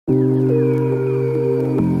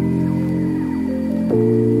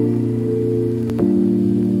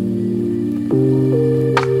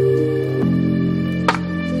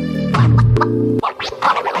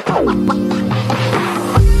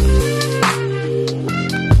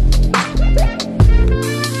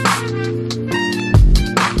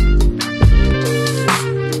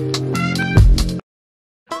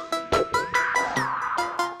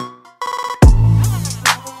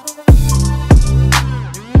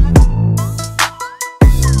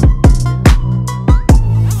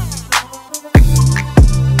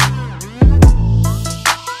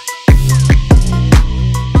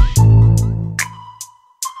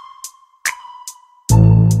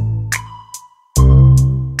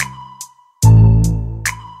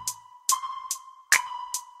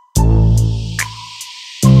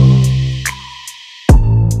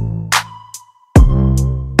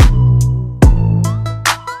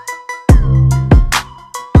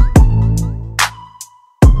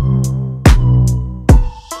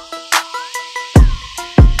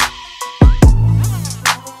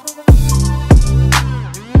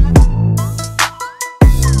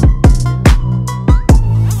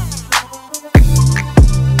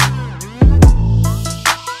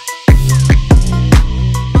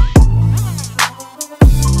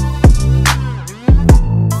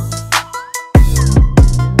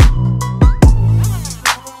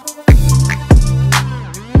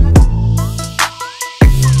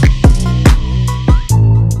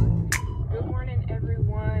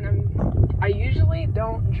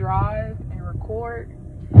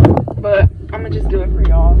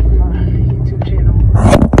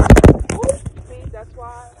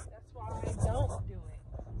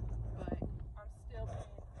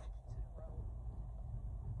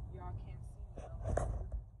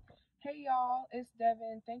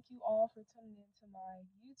7. Thank you all for tuning into my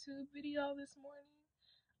YouTube video this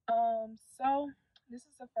morning. So this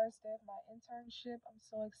is the first day of my internship. I'm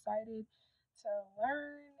so excited to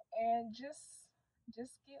learn and just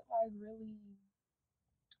get like really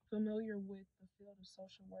familiar with the field of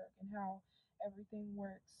social work and how everything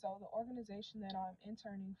works. So the organization that I'm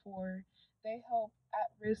interning for, they help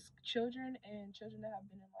at-risk children and children that have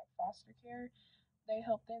been in like foster care. They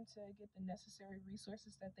help them to get the necessary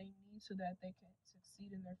resources that they need so that they can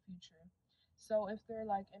succeed in their future. So if they're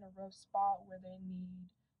like in a rough spot where they need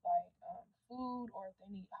like food, or if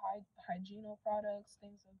they need hygienial products,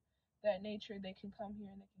 things of that nature, they can come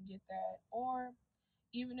here and they can get that. Or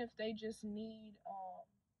even if they just need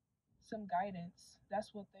some guidance,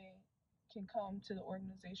 that's what they can come to the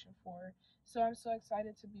organization for. So I'm so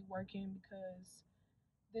excited to be working because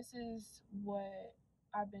this is what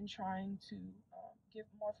I've been trying to get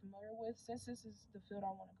more familiar with. Since this is the field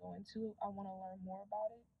I want to go into, I want to learn more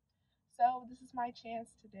about it. So this is my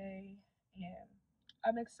chance today, and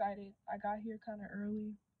I'm excited. I got here kind of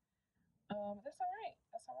early. That's all right.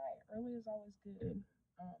 That's all right. Early is always good.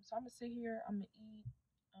 So I'm gonna sit here. I'm gonna eat.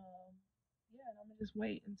 Um, yeah, and I'm gonna just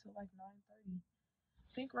wait until like 9:30. I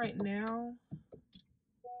think right now.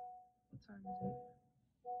 What time is it?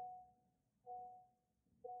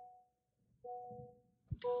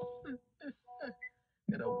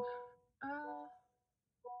 Gotta. I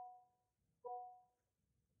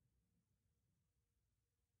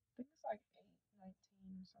think it's like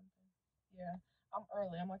 8:19 or something. Yeah, I'm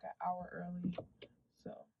early. I'm like an hour early.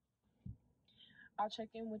 So I'll check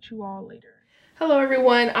in with you all later. Hello,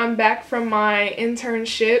 everyone. I'm back from my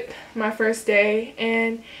internship, my first day,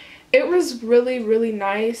 and it was really, really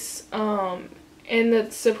nice. And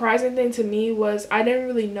the surprising thing to me was I didn't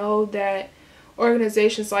really know that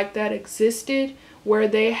organizations like that existed where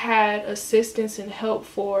they had assistance and help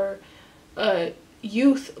for uh,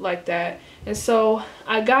 youth like that. And so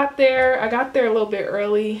I got there a little bit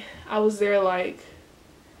early. I was there like,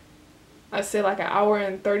 I say like an hour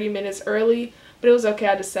and 30 minutes early, but it was okay.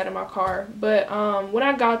 I just sat in my car. But when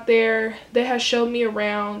I got there, they had showed me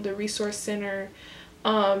around the resource center.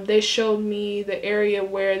 They showed me the area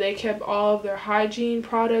where they kept all of their hygiene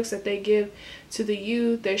products that they give to the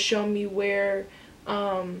youth. They showed me where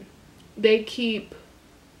they keep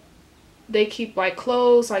like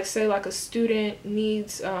clothes, like say like a student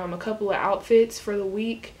needs a couple of outfits for the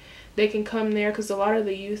week, they can come there because a lot of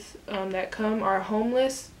the youth that come are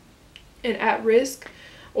homeless and at risk,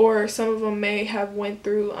 or some of them may have went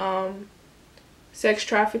through sex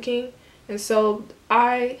trafficking. And so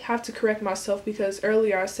I have to correct myself because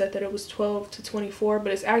earlier I said that it was 12 to 24,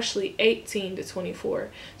 but it's actually 18 to 24.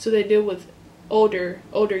 So they deal with older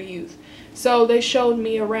youth. So they showed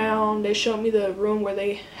me around. They showed me the room where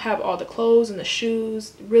they have all the clothes and the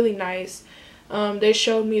shoes. Really nice. They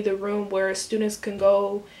showed me the room where students can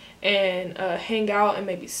go and hang out and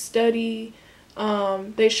maybe study.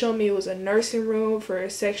 They showed me it was a nursing room for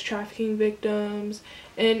sex trafficking victims,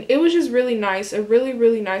 and it was just really nice, a really,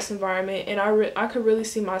 really nice environment, and I could really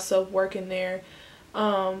see myself working there.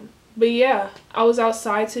 But yeah, I was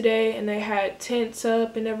outside today, and they had tents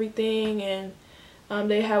up and everything, and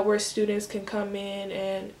they had where students can come in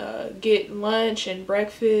and get lunch and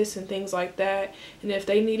breakfast and things like that. And if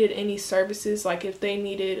they needed any services, like if they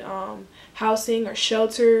needed housing or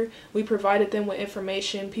shelter, we provided them with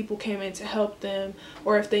information. People came in to help them.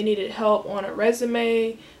 Or if they needed help on a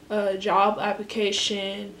resume, a job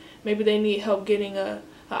application, maybe they need help getting a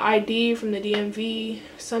ID from the DMV,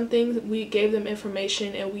 something, we gave them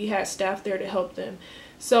information and we had staff there to help them.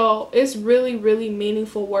 So it's really, really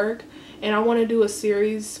meaningful work, and I want to do a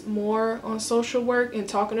series more on social work and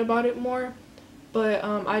talking about it more. But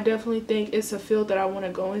I definitely think it's a field that I want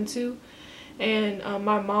to go into, and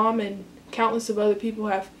my mom and countless of other people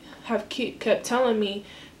have kept telling me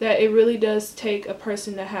that it really does take a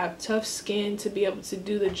person to have tough skin to be able to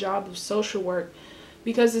do the job of social work,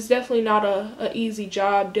 because it's definitely not a easy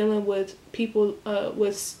job dealing with people,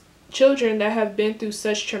 with children that have been through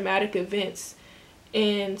such traumatic events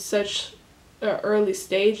in such an early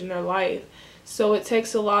stage in their life. So it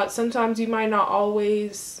takes a lot. Sometimes you might not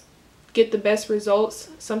always get the best results.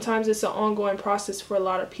 Sometimes it's an ongoing process for a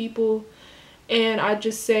lot of people. And I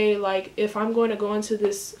just say, like, if I'm going to go into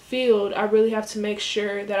this field, I really have to make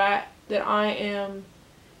sure that I am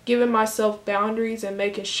giving myself boundaries and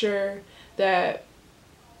making sure that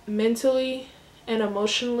mentally and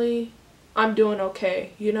emotionally I'm doing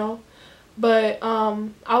okay, you know? But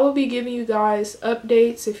I will be giving you guys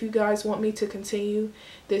updates if you guys want me to continue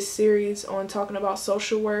this series on talking about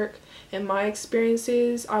social work and my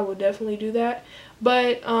experiences. I will definitely do that.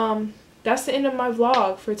 But that's the end of my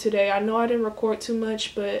vlog for today. I know I didn't record too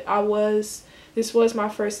much, but this was my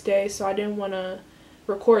first day, so I didn't want to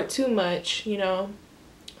record too much, you know.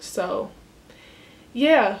 So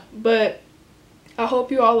yeah, but I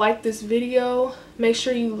hope you all like this video. Make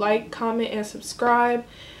sure you like, comment, and subscribe,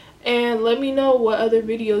 and let me know what other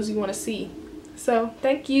videos you want to see. So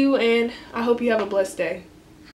thank you, and I hope you have a blessed day.